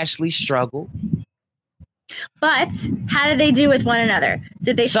 Todd and Ashley struggled. But how did they do with one another?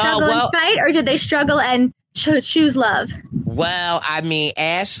 Did they struggle and fight or did they struggle and choose love? Well,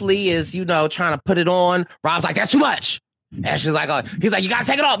 Ashley is, trying to put it on. Rob's like, that's too much. Ashley's like, he's like, you gotta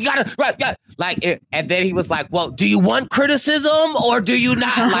take it off. You gotta, yeah. And then he was like, well, do you want criticism or do you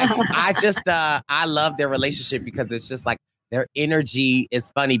not? Like, I love their relationship because it's just like their energy is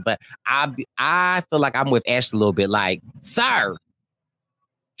funny. But I feel like I'm with Ashley a little bit like, sir,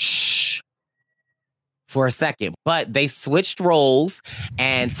 shh. For a second, but they switched roles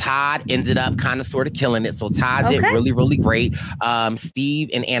and Todd ended up kind of sort of killing it. So Todd did really, really great. Steve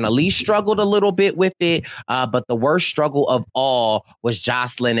and Annalise struggled a little bit with it, but the worst struggle of all was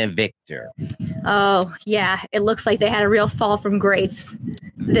Jocelyn and Victor. Oh, yeah. It looks like they had a real fall from grace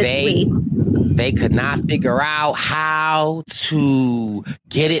this week. They could not figure out how to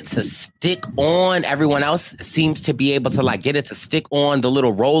get it to stick on. Everyone else seems to be able to get it to stick on the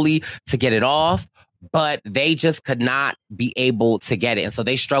little rolly to get it off. But they just could not be able to get it. And so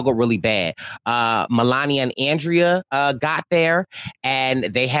they struggled really bad. Melania and Andrea got there and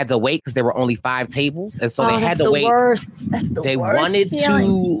they had to wait because there were only 5 tables. And so they had to wait. That's the they worst wanted feeling.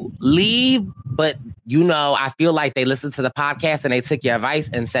 to leave, but I feel like they listened to the podcast and they took your advice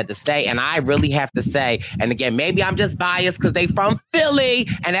and said to stay. And I really have to say, and again, maybe I'm just biased because they from Philly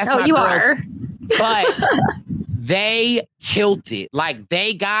and that's not you are. But they killed it. Like,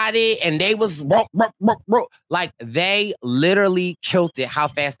 they got it and they was like, they literally killed it how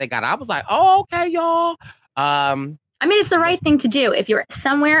fast they got it. I was like, oh, okay, y'all. It's the right thing to do. If you're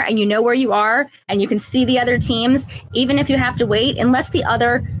somewhere and you know where you are and you can see the other teams, even if you have to wait, unless the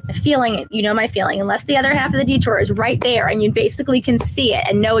other feeling, my feeling, unless the other half of the detour is right there and you basically can see it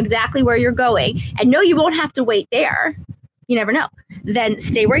and know exactly where you're going and know you won't have to wait there. You never know. Then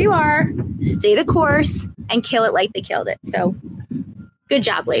stay where you are, stay the course, and kill it like they killed it. So good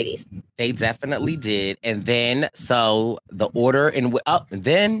job, ladies. They definitely did. And then, so the order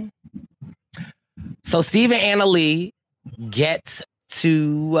so Steve and Annalee get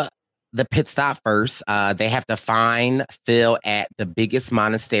to the pit stop first. They have to find Phil at the biggest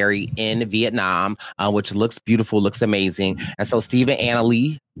monastery in Vietnam, which looks beautiful, looks amazing. And so Steve and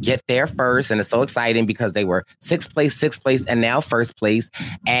Annalee get there first, and it's so exciting because they were 6th place, and now 1st place.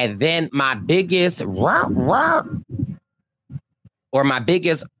 And then my biggest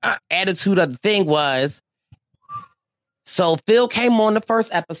attitude of the thing was, so Phil came on the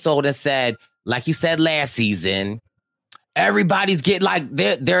first episode and said, like he said last season, everybody's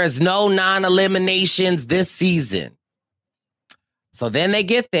there is no non-eliminations this season. So then they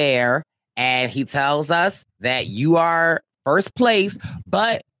get there and he tells us that you are 1st place,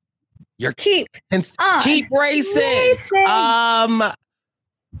 but you're keep racing.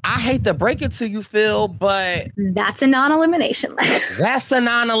 I hate to break it to you, Phil, but that's a non-elimination leg. That's a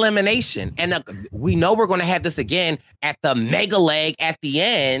non-elimination. And we know we're going to have this again at the mega leg at the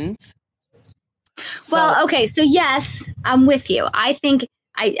end. Well, okay, so yes, I'm with you. I think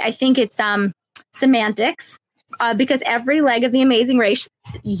it's semantics because every leg of the Amazing Race,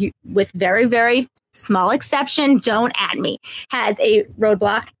 with very, very small exception, don't at me, has a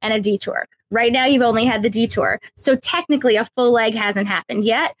roadblock and a detour. Right now, you've only had the detour. So technically, a full leg hasn't happened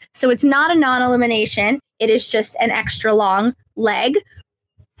yet. So it's not a non-elimination. It is just an extra long leg.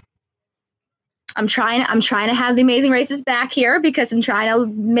 I'm trying to have the Amazing Races back here because I'm trying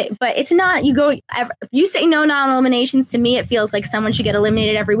to, but it's not, if you say no non-eliminations, to me, it feels like someone should get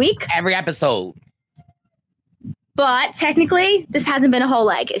eliminated every week. Every episode. But technically, this hasn't been a whole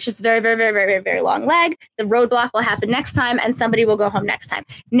leg. It's just very, very, very, very, very long leg. The roadblock will happen next time, and somebody will go home next time.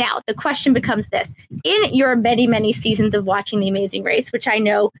 Now, the question becomes this. In your many, many seasons of watching The Amazing Race, which I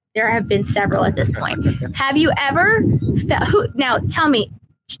know there have been several at this point, have you ever now, tell me,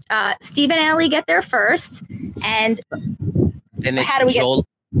 Steve and Allie get there first, and then it's how do we Joel,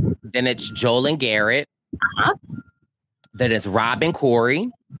 then it's Joel and Garrett. Uh-huh. Then it's Rob and Corey.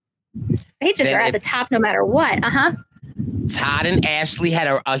 They just are at the top no matter what. Uh-huh. Todd and Ashley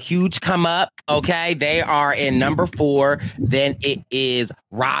had a huge come up. Okay. They are in number 4. Then it is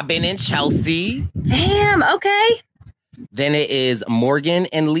Robin and Chelsea. Damn. Okay. Then it is Morgan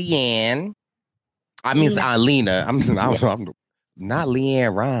and Leanne. I mean, Lena. I'm not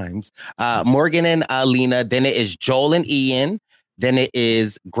Leanne Rhymes. Morgan and Lena. Then it is Joel and Ian. Then it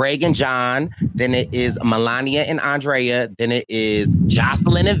is Greg and John. Then it is Melania and Andrea. Then it is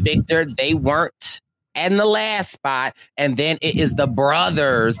Jocelyn and Victor. They weren't in the last spot. And then it is the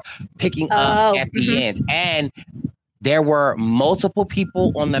brothers picking up at the end. And there were multiple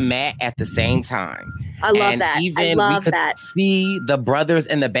people on the mat at the same time. I love that. I love we could that. see the brothers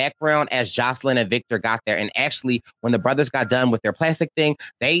in the background as Jocelyn and Victor got there. And actually, when the brothers got done with their plastic thing,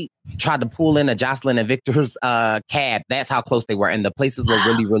 they tried to pull in a Jocelyn and Victor's cab. That's how close they were. And the places were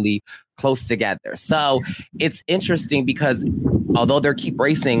really, really close together. So it's interesting because although they keep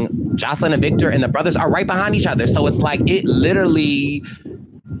racing, Jocelyn and Victor and the brothers are right behind each other. So it's like it literally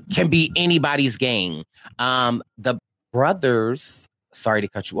can be anybody's game. The brothers, sorry to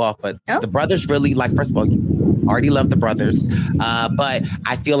cut you off, but the brothers really, like, first of all, you already love the brothers. But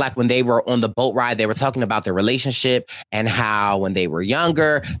I feel like when they were on the boat ride, they were talking about their relationship and how when they were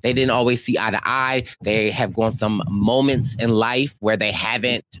younger, they didn't always see eye to eye. They have gone some moments in life where they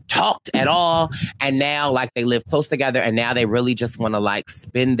haven't talked at all. And now, like, they live close together and now they really just want to, like,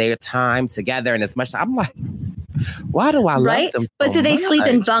 spend their time together. And as much, I'm like, why do I love them so But do they much? sleep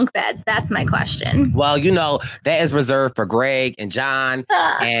in bunk beds? That's my question. Well, that is reserved for Greg and John.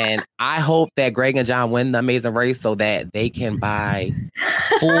 And I hope that Greg and John win the Amazing Race so that they can buy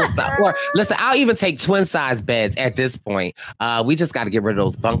full size. Or listen, I'll even take twin size beds at this point. We just got to get rid of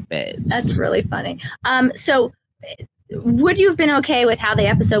those bunk beds. That's really funny. So would you have been okay with how the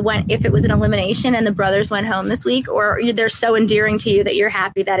episode went if it was an elimination and the brothers went home this week? Or they're so endearing to you that you're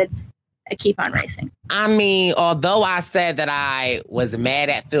happy that it's a keep on racing? I mean, although I said that I was mad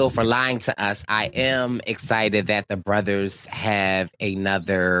at Phil for lying to us, I am excited that the brothers have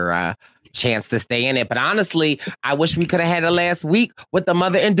another chance to stay in it. But honestly, I wish we could have had it last week with the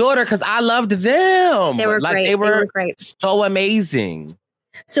mother and daughter because I loved them. They were great. They were great. So amazing.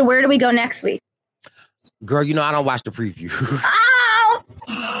 So where do we go next week? Girl, I don't watch the previews. Oh!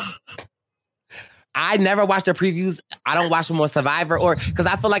 I never watch the previews. I don't watch them on Survivor because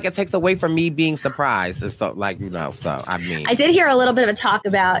I feel like it takes away from me being surprised. And so, so I mean. I did hear a little bit of a talk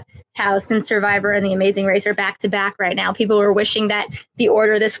about how since Survivor and The Amazing Race are back to back right now, people were wishing that the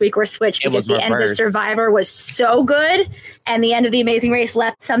order this week were switched because the end of Survivor was so good and the end of The Amazing Race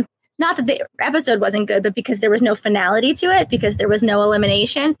left some, not that the episode wasn't good, but because there was no finality to it, because there was no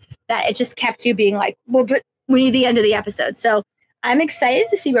elimination, that it just kept you being like, well, but we need the end of the episode. So I'm excited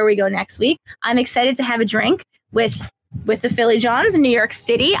to see where we go next week. I'm excited to have a drink with the Philly Johns in New York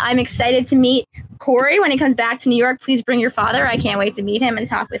City. I'm excited to meet Corey when he comes back to New York. Please bring your father. I can't wait to meet him and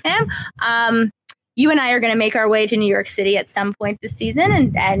talk with him. You and I are going to make our way to New York City at some point this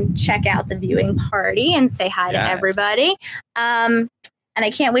season and check out the viewing party and say hi to everybody. And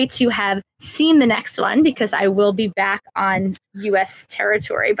I can't wait to have seen the next one because I will be back on U.S.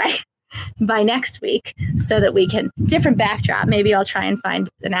 territory by next week so that we can different backdrop. Maybe I'll try and find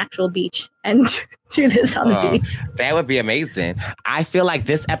an actual beach and do this on the beach. That would be amazing. I feel like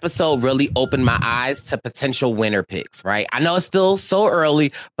this episode really opened my eyes to potential winner picks, right? I know it's still so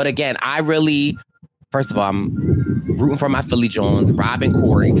early, but again, I really first of all, I'm rooting for my Philly Jones, Rob and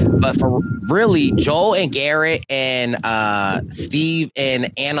Corey. But for really, Joel and Garrett and Steve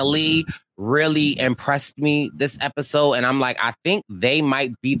and Anna Lee really impressed me this episode. And I'm like, I think they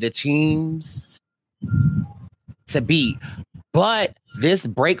might be the teams to beat. But this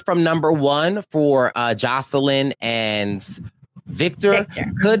break from number one for Jocelyn and Victor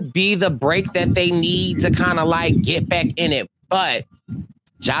could be the break that they need to kind of like get back in it. But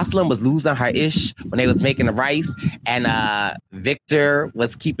Jocelyn was losing her ish when they was making the rice, and Victor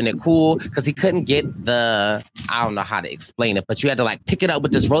was keeping it cool because he couldn't get I don't know how to explain it, but you had to like pick it up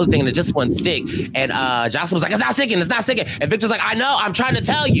with this roller thing and it just wouldn't stick. And Jocelyn was like, it's not sticking. And Victor's like, I know, I'm trying to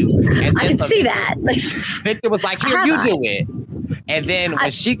tell you. And I can see that. Victor was like, here, you do it. And then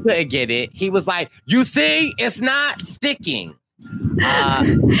when she couldn't get it, he was like, you see, it's not sticking.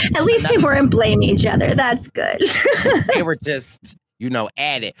 At least they weren't blaming each other. That's good. They were just,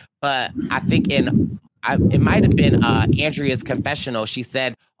 at it. But I think it might have been Andrea's confessional. She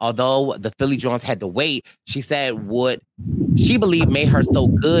said, although the Philly Jones had to wait, she said what she believed made her so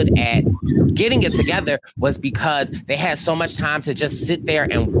good at getting it together was because they had so much time to just sit there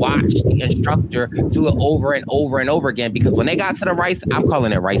and watch the instructor do it over and over and over again. Because when they got to the rice, I'm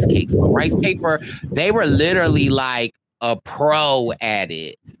calling it rice cakes, but rice paper, they were literally like a pro at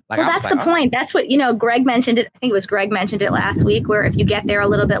it. Well, that's the point. That's what, Greg mentioned it. I think it was Greg mentioned it last week, where if you get there a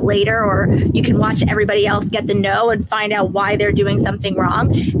little bit later, or you can watch everybody else get the know and find out why they're doing something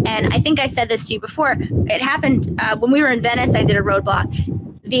wrong. And I think I said this to you before. It happened when we were in Venice. I did a roadblock.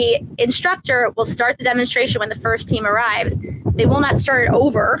 The instructor will start the demonstration when the first team arrives. They will not start it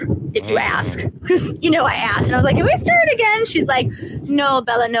over if you ask. Because, I asked. And I was like, can we start again? She's like, no,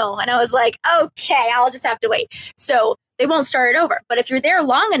 Bella, no. And I was like, okay, I'll just have to wait. So they won't start it over. But if you're there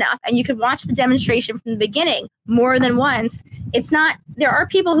long enough and you can watch the demonstration from the beginning more than once, there are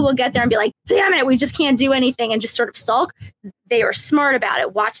people who will get there and be like, damn it, we just can't do anything, and just sort of sulk. They are smart about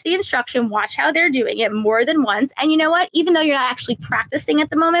it. Watch the instruction, watch how they're doing it more than once. And you know what? Even though you're not actually practicing at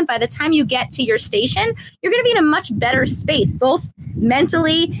the moment, by the time you get to your station, you're going to be in a much better space, both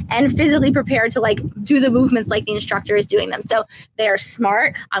mentally and physically prepared to like do the movements like the instructor is doing them. So they are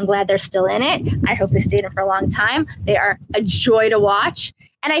smart. I'm glad they're still in it. I hope they stay in it for a long time. They are a joy to watch.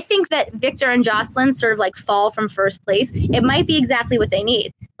 And I think that Victor and Jocelyn sort of like fall from first place. It might be exactly what they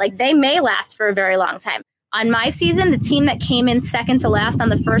need. Like they may last for a very long time. On my season, the team that came in second to last on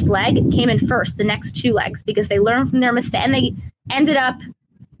the first leg came in first the next two legs because they learned from their mistake, and they ended up,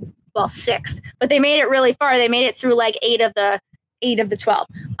 sixth, but they made it really far. They made it through like 8 of the 12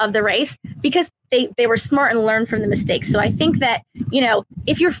 of the race because they were smart and learned from the mistakes. So I think that,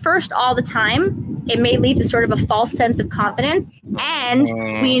 if you're first all the time, it may lead to sort of a false sense of confidence. And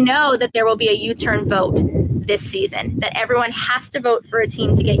we know that there will be a U-turn vote this season, that everyone has to vote for a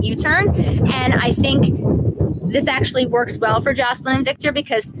team to get U-turn. And I think this actually works well for Jocelyn and Victor,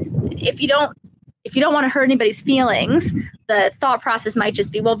 because if you don't want to hurt anybody's feelings, the thought process might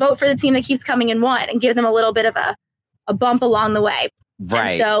just be, well, vote for the team that keeps coming in one and give them a little bit of a bump along the way.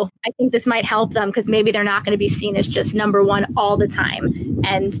 Right. And so I think this might help them, because maybe they're not going to be seen as just number one all the time,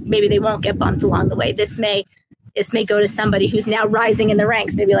 and maybe they won't get bumped along the way. This may go to somebody who's now rising in the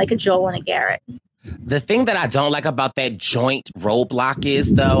ranks, maybe like a Joel and a Garrett. The thing that I don't like about that joint roadblock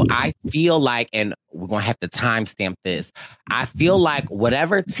is, though, I feel like, and we're going to have to timestamp this, I feel like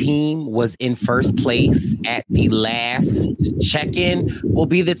whatever team was in first place at the last check-in will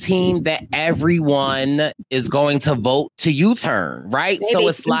be the team that everyone is going to vote to U-turn, right? Maybe. So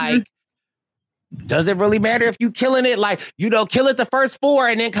it's like, does it really matter if you killing it? Like, kill it the first 4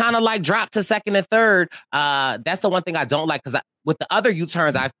 and then kind of like drop to second and third. That's the one thing I don't like, because with the other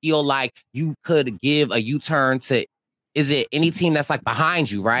U-turns, I feel like you could give a U-turn to, is it any team that's like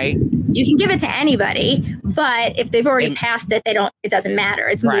behind you, right? You can give it to anybody, but if they've already passed it, it doesn't matter.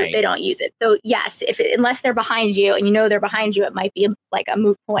 It's moot. They don't use it. So yes, unless they're behind you and they're behind you, it might be like a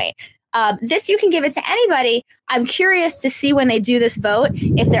moot point. This, you can give it to anybody. I'm curious to see when they do this vote,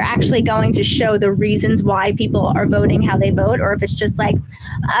 if they're actually going to show the reasons why people are voting how they vote, or if it's just like,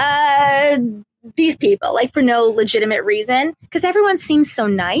 these people, like for no legitimate reason, because everyone seems so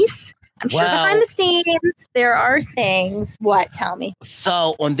nice. I'm sure behind the scenes there are things. What? Tell me.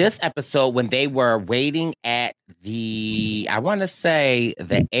 So on this episode, when they were waiting at I want to say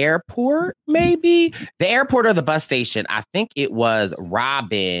the airport, maybe the airport or the bus station, I think it was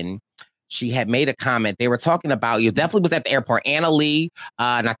Robin. She had made a comment. They were talking about, you definitely was at the airport, Anna Lee,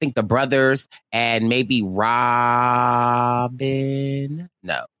 and I think the brothers, and maybe Robin.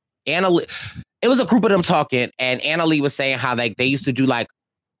 No, Anna Lee. It was a group of them talking, and Anna Lee was saying how they used to do like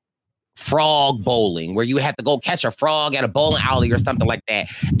frog bowling, where you had to go catch a frog at a bowling alley or something like that.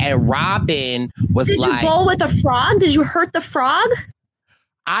 And Robin was Did like, you bowl with a frog? Did you hurt the frog?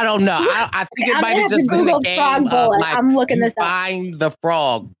 I don't know. I think it might have just been a game frog of bowling. like, I'm looking this up. find the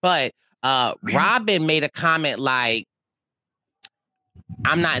frog. But Robin made a comment like,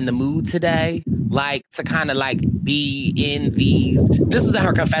 I'm not in the mood today, like to kind of like be in these. This isn't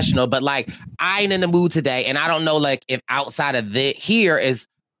her confessional, but like I ain't in the mood today, and I don't know like if outside of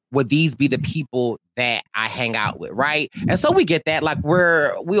would these be the people that I hang out with, right? And so we get that, like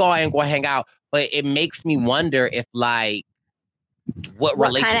we all ain't gonna hang out, but it makes me wonder if like what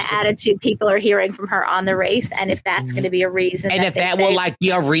kind of attitude people are hearing from her on the race, and if that's going to be a reason, and if that will like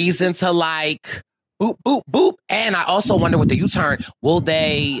be a reason to like. Boop, boop, boop. And I also wonder with the U-turn, will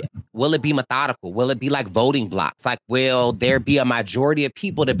it be methodical? Will it be like voting blocks? Like, will there be a majority of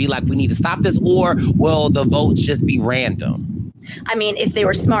people to be like, we need to stop this? Or will the votes just be random? I mean, if they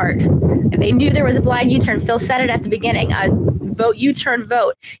were smart, if they knew there was a blind U-turn, Phil said it at the beginning, vote U-turn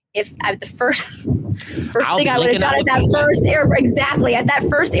vote. If the first thing I would have done at that first airport, exactly, at that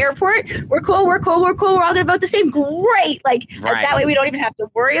first airport, we're cool, we're all going to vote the same. Great. Like, that way we don't even have to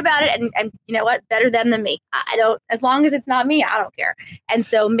worry about it. And you know what? Better them than me. I don't, as long as it's not me, I don't care. And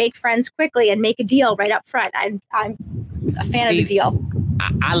so make friends quickly and make a deal right up front. I'm a fan of the deal.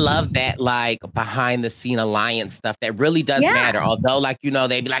 I love that, like, behind the scene alliance stuff that really does matter. Although, like, you know,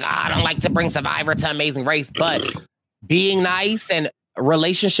 they'd be like, I don't like to bring Survivor to Amazing Race, but being nice and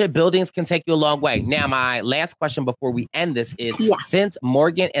relationship buildings can take you a long way. Now, my last question before we end this is, since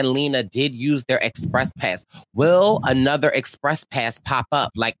Morgan and Lena did use their Express Pass, will another Express Pass pop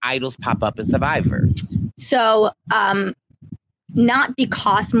up like Idols pop up in Survivor? So, not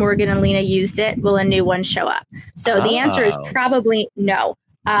because Morgan and Lena used it, will a new one show up? So the answer is probably no.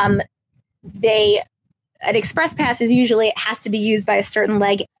 An Express Pass is usually, it has to be used by a certain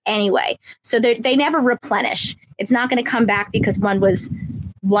leg anyway. So they never replenish. It's not going to come back because one was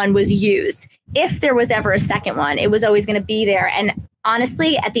used. If there was ever a second one, it was always going to be there. And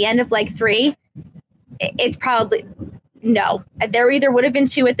honestly, at the end of leg 3, it's probably no. There either would have been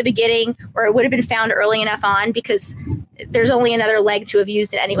 2 at the beginning, or it would have been found early enough on, because there's only another leg to have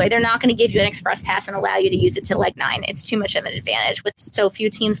used it anyway. They're not going to give you an Express Pass and allow you to use it to leg 9. It's too much of an advantage with so few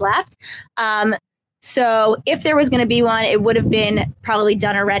teams left. So if there was going to be one, it would have been probably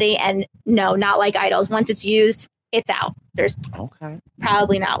done already. And no, not like Idols. Once it's used, it's out. There's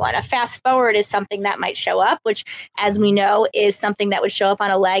probably not one. A fast forward is something that might show up, which, as we know, is something that would show up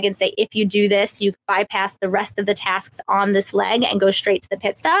on a leg and say, if you do this, you bypass the rest of the tasks on this leg and go straight to the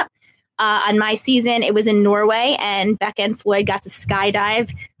pit stop. On my season, it was in Norway, and Becca and Floyd got to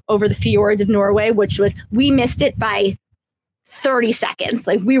skydive over the fjords of Norway, we missed it by 30 seconds.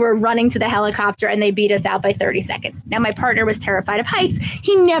 Like, we were running to the helicopter and they beat us out by 30 seconds. Now, my partner was terrified of heights.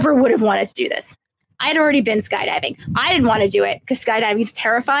 He never would have wanted to do this. I'd already been skydiving. I didn't want to do it because skydiving is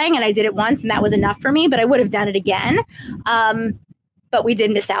terrifying, and I did it once and that was enough for me, but I would have done it again. But we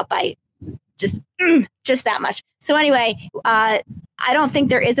did miss out by just that much. So anyway, I don't think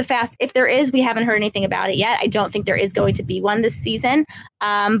there is a fast. If there is, we haven't heard anything about it yet. I don't think there is going to be one this season.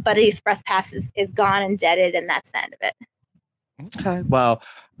 But the Express Pass is gone and deaded, and that's the end of it. Okay. Well,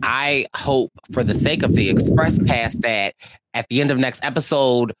 I hope, for the sake of the Express Pass, that at the end of next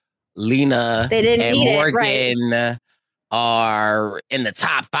episode, Lena and Morgan are in the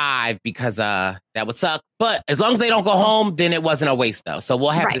top 5, because that would suck. But as long as they don't go home, then it wasn't a waste, though. So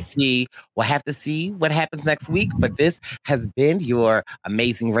we'll have to see. We'll have to see what happens next week. But this has been your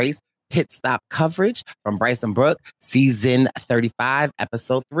Amazing Race pit stop coverage from Bryson Brooke, season 35,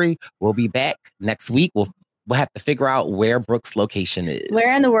 episode 3. We'll be back next week. We'll have to figure out where Brooke's location is.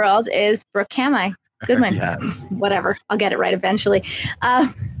 Where in the world is Brooke Kamai? Good one. Yes. Whatever. I'll get it right eventually.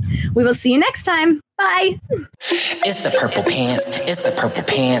 We will see you next time. Bye. It's the Purple Pants. It's the Purple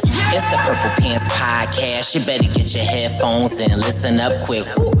Pants. It's the Purple Pants podcast. You better get your headphones and listen up quick.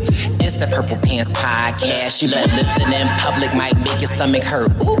 Woo. It's the Purple Pants podcast. You better listen in public, might make your stomach hurt.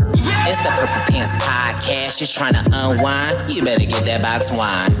 Ooh. It's the Purple Pants podcast. You're trying to unwind, you better get that box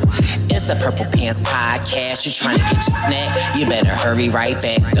wine. It's the Purple Pants podcast. You're trying to get your snack, you better hurry right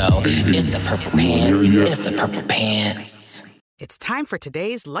back though. It's the Purple Pants. It's the Purple Pants. It's time for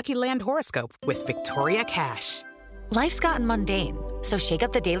today's Lucky Land horoscope with Victoria Cash. Life's gotten mundane, so shake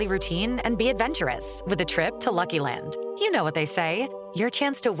up the daily routine and be adventurous with a trip to Lucky Land. You know what they say, your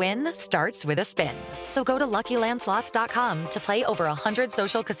chance to win starts with a spin. So go to LuckyLandSlots.com to play over 100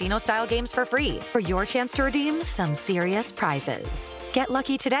 social casino-style games for free for your chance to redeem some serious prizes. Get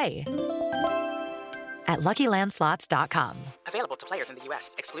lucky today at LuckyLandSlots.com. Available to players in the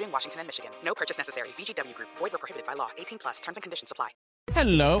U.S., excluding Washington and Michigan. No purchase necessary. VGW Group. Void where prohibited by law. 18+. Terms and conditions apply.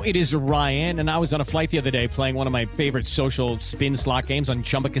 Hello, it is Ryan, and I was on a flight the other day playing one of my favorite social spin slot games on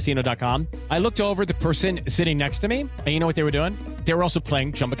ChumbaCasino.com. I looked over at the person sitting next to me, and you know what they were doing? They were also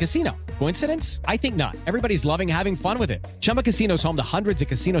playing Chumba Casino. Coincidence? I think not. Everybody's loving having fun with it. Chumba Casino is home to hundreds of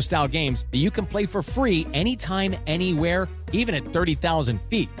casino-style games that you can play for free anytime, anywhere, even at 30,000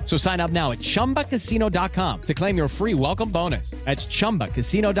 feet. So sign up now at ChumbaCasino.com to claim your free welcome bonus. That's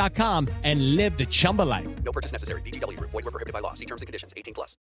ChumbaCasino.com and live the Chumba life. No purchase necessary. VGW. Void where prohibited by law. See terms and conditions.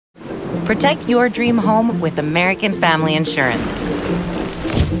 18+. Protect your dream home with American Family Insurance.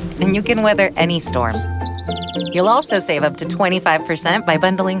 And you can weather any storm. You'll also save up to 25% by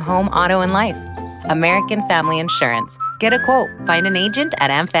bundling home, auto, and life. American Family Insurance. Get a quote. Find an agent at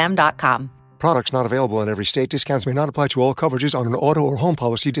amfam.com. Products not available in every state. Discounts may not apply to all coverages on an auto or home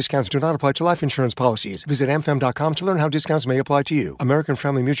policy. Discounts do not apply to life insurance policies. Visit amfam.com to learn how discounts may apply to you. American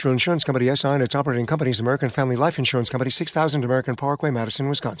Family Mutual Insurance Company, SI, and its operating companies, American Family Life Insurance Company, 6000 American Parkway, Madison,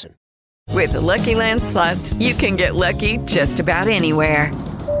 Wisconsin. With the Lucky Land Slots, you can get lucky just about anywhere.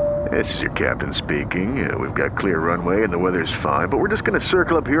 This is your captain speaking. We've got clear runway and the weather's fine, but we're just going to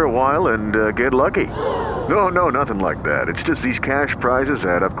circle up here a while and get lucky. No, nothing like that. It's just these cash prizes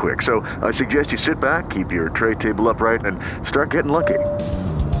add up quick. So I suggest you sit back, keep your tray table upright, and start getting lucky.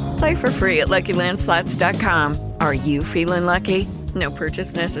 Play for free at LuckyLandSlots.com. Are you feeling lucky? No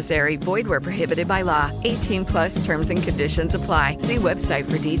purchase necessary. Void where prohibited by law. 18+ terms and conditions apply. See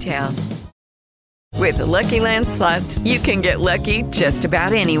website for details. With the Lucky Land Slots, you can get lucky just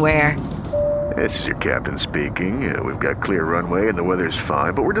about anywhere. This is your captain speaking. We've got clear runway and the weather's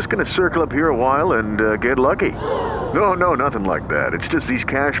fine, but we're just going to circle up here a while and get lucky. No, nothing like that. It's just these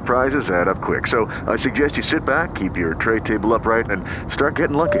cash prizes add up quick. So I suggest you sit back, keep your tray table upright, and start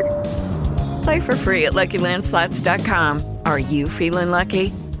getting lucky. Play for free at LuckyLandSlots.com. Are you feeling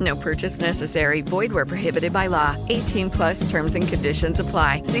lucky? No purchase necessary. Void where prohibited by law. 18+ terms and conditions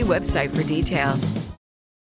apply. See website for details.